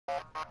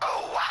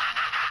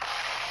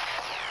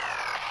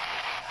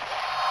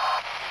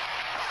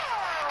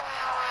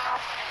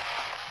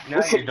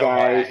What's up,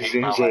 guys? It's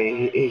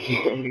MJ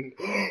again,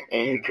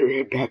 and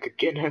we're back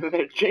again on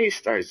another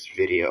J-Stars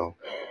video.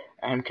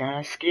 I'm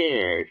kinda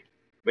scared.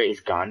 Wait,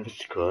 it's gone,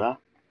 Mr. Cola?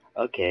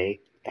 Okay,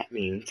 that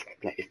means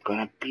that it's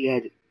gonna be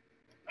a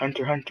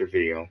Hunter x Hunter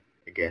video,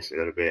 I guess, a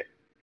little bit.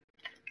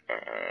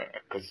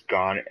 Cause it's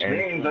gone and...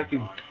 Means I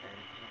can...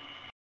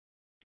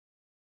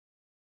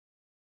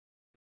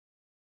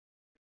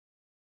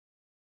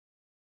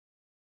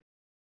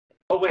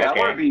 Oh wait,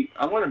 okay.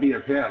 I wanna be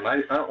up him.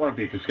 I don't wanna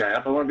beat this guy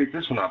up, I wanna beat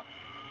this one up.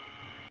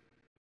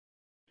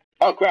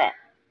 Oh crap!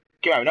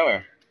 Came out of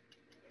nowhere.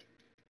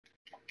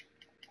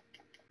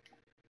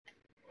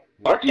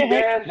 Archie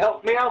man,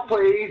 help me out,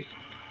 please.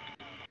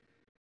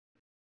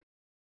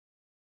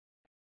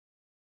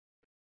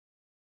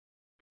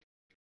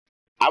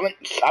 I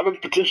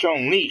went potential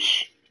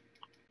unleash.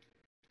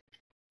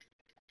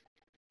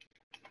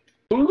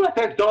 Who let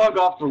that dog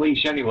off the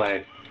leash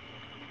anyway?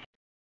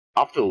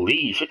 Off the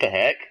leash? What the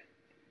heck?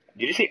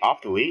 Did you say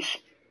off the leash?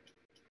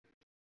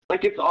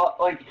 Like it's all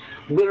like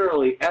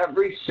literally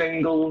every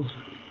single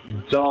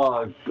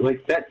dog.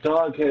 Like that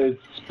dog has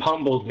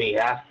pummeled me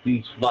after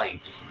these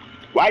fights.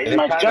 Why does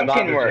my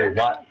Janken work?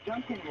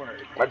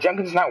 My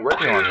Janken's not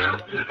working on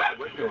me.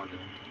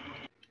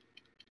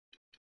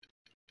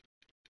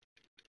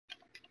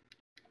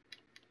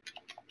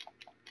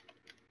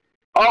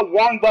 Oh,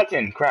 wrong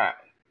button. Crap.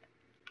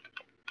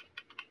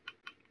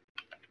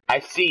 I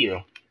see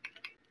you.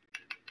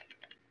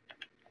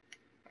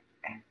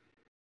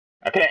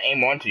 I couldn't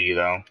aim onto you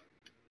though.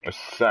 Which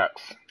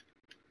sucks.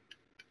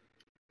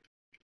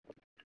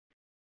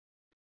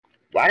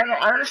 Well, I don't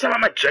understand why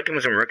my Janken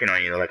wasn't working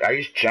on you. Like I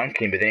used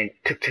Janken, but then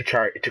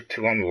it took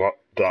too long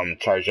to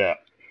charge up.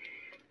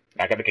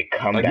 I gotta make a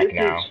comeback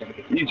now.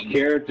 Each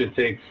character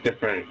takes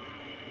different.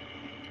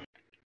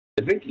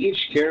 I think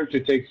each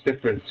character takes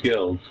different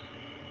skills.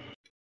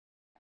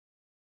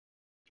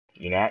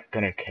 You're not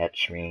gonna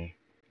catch me.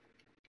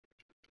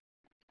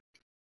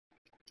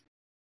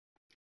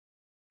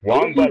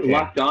 Wrong button.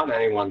 Locked on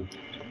anyone.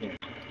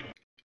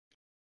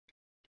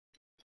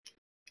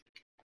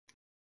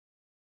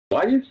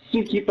 Why does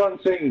he keep on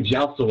saying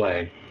joust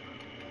away?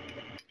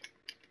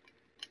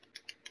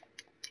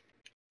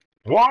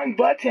 Wrong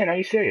button, are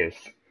you serious?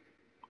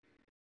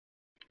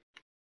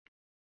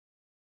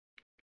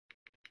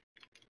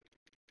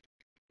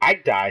 I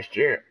dodged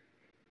you. You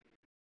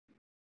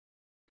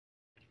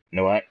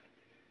know what?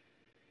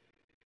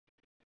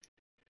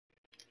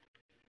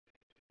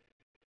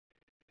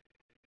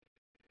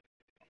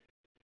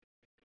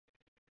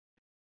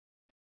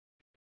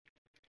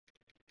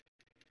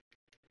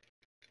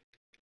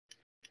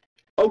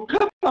 Oh,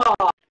 come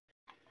on!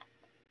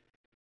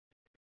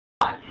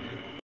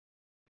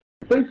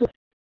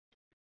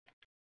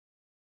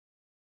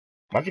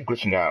 Why's he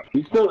glitching out?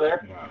 You still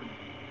there?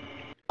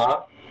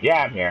 Huh?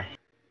 Yeah, I'm here.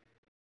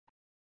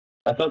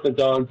 I thought the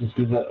dog just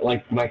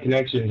like my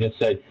connection just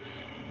said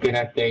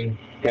connecting.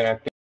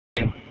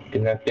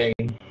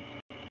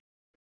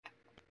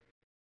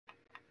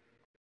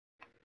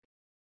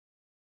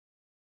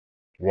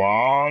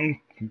 Wrong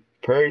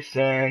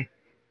person.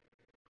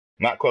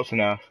 Not close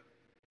enough.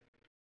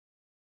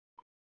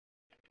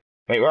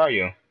 Wait, where are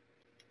you?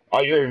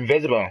 Oh, you're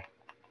invisible.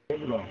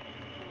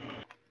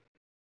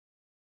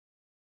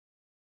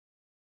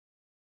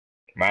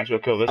 Might as well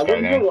kill this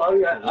guy then.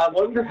 I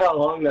wonder how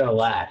long that'll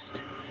last.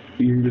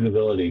 The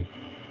invisibility.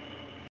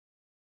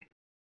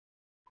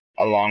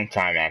 A long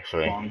time,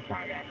 actually.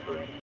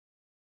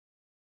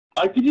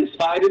 I could just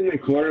hide in the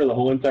corner the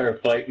whole entire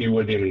fight and you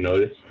wouldn't even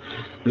notice.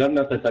 But I'm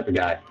not that type of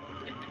guy.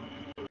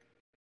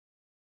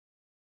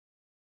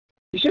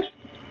 It's just...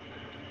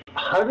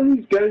 How do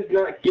these guys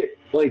not get,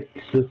 like,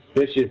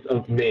 suspicious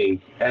of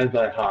me as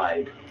I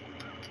hide?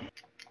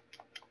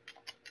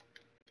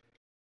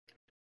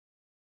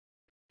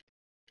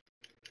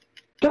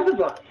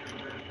 Come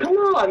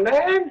on,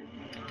 man!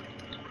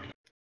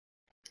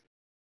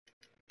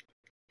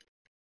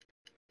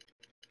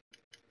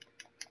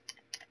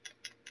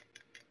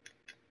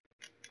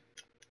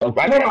 Oh,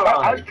 come on!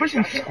 I was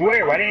pushing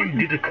square, why didn't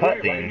you do the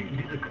cut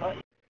thing?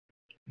 I'm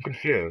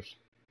confused.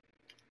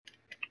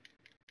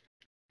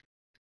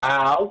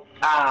 Ow,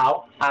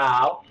 ow,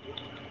 ow.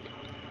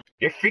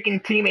 Your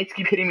freaking teammates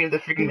keep hitting me with the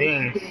freaking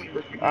things.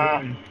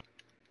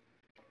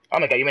 Oh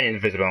my god, you went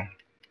invisible.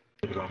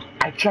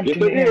 I jumped in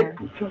the air.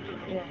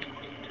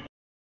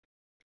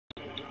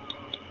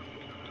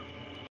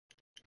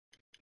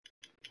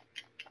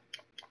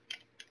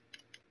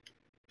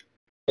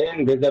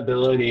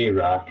 Invisibility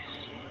rocks.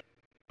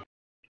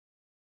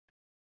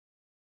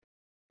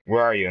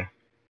 Where are you?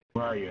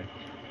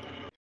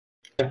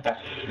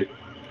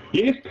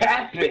 You just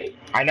passed me!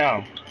 I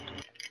know.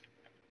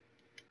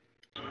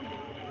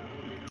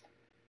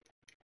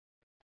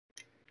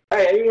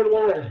 Hey, anyone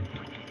wanna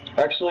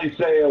actually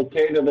say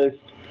okay to this?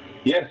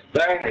 Yes,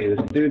 thank you.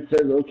 This dude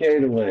says okay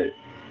to it.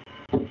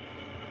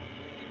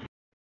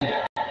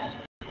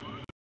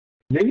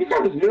 Did he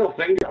have his middle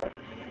finger?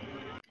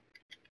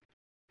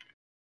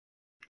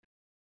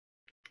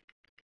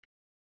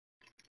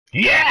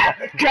 Yeah!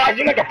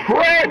 Dodging like a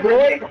pro,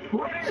 boy!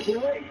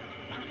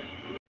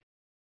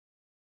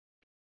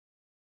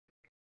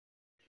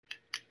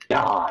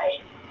 Die.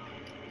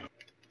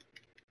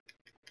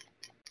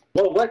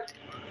 Well, what?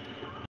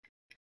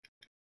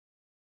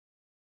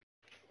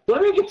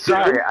 Let me get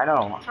Sorry, through. I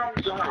know.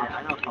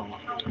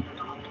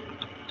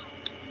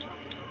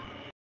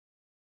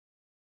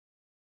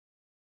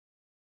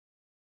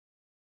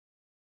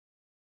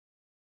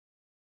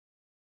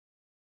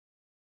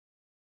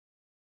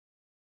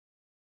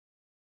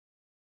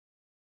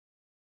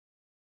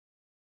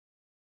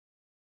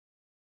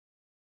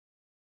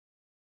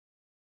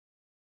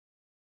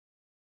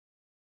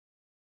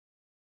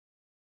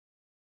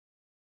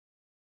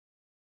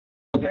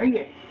 Dang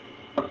it.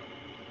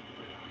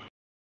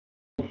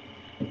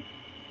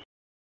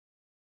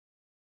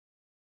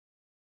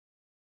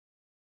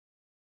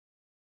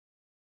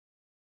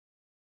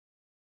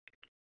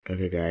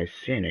 Okay, guys,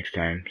 see you next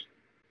time.